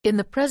In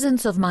the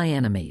Presence of My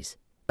Enemies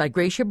by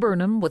Gracia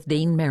Burnham with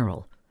Dean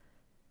Merrill.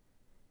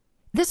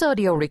 This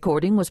audio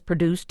recording was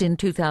produced in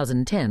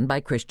 2010 by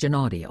Christian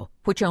Audio,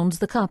 which owns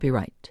the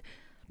copyright.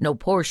 No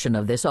portion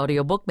of this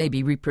audiobook may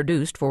be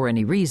reproduced for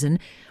any reason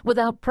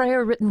without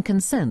prior written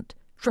consent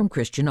from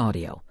Christian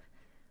Audio.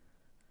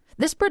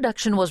 This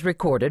production was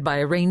recorded by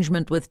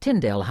arrangement with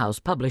Tyndale House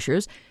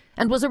Publishers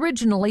and was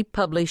originally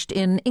published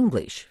in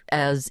English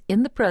as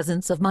In the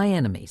Presence of My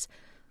Enemies.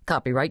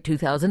 Copyright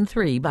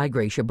 2003 by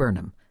Gracia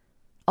Burnham.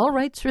 All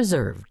rights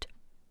reserved.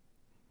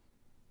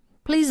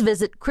 Please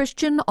visit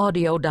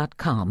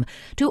ChristianAudio.com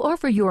to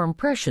offer your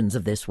impressions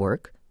of this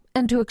work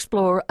and to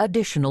explore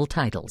additional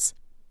titles.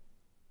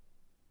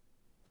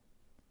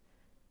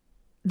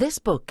 This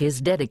book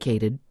is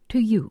dedicated to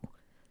you.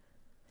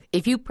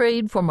 If you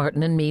prayed for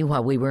Martin and me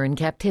while we were in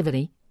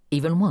captivity,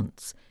 even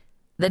once,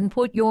 then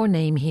put your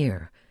name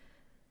here.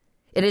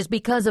 It is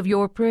because of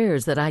your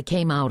prayers that I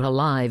came out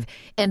alive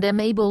and am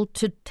able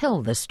to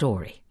tell the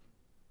story.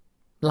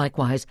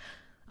 Likewise,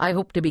 I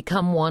hope to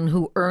become one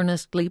who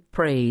earnestly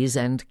prays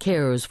and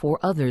cares for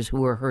others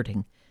who are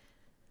hurting.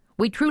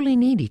 We truly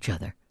need each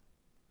other,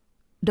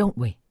 don't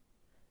we?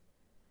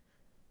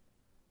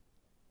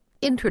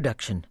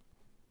 Introduction.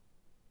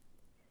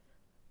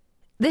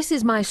 This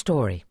is my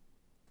story,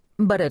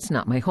 but it's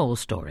not my whole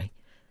story.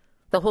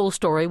 The whole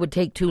story would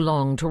take too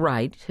long to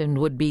write and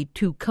would be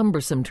too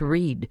cumbersome to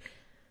read.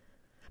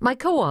 My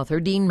co-author,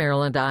 Dean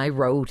Merrill, and I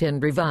wrote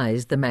and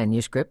revised the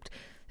manuscript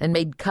and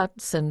made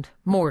cuts and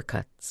more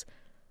cuts.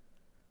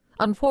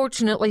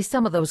 Unfortunately,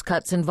 some of those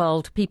cuts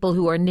involved people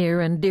who are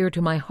near and dear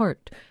to my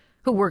heart,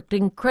 who worked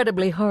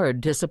incredibly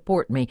hard to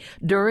support me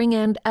during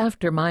and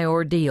after my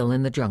ordeal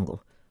in the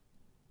jungle.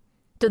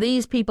 To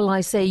these people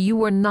I say you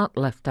were not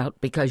left out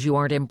because you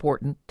aren't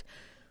important.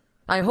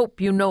 I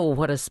hope you know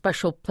what a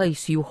special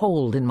place you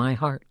hold in my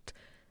heart.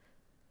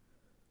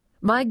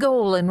 My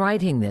goal in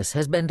writing this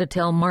has been to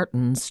tell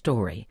Martin's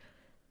story.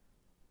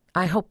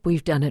 I hope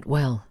we've done it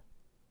well.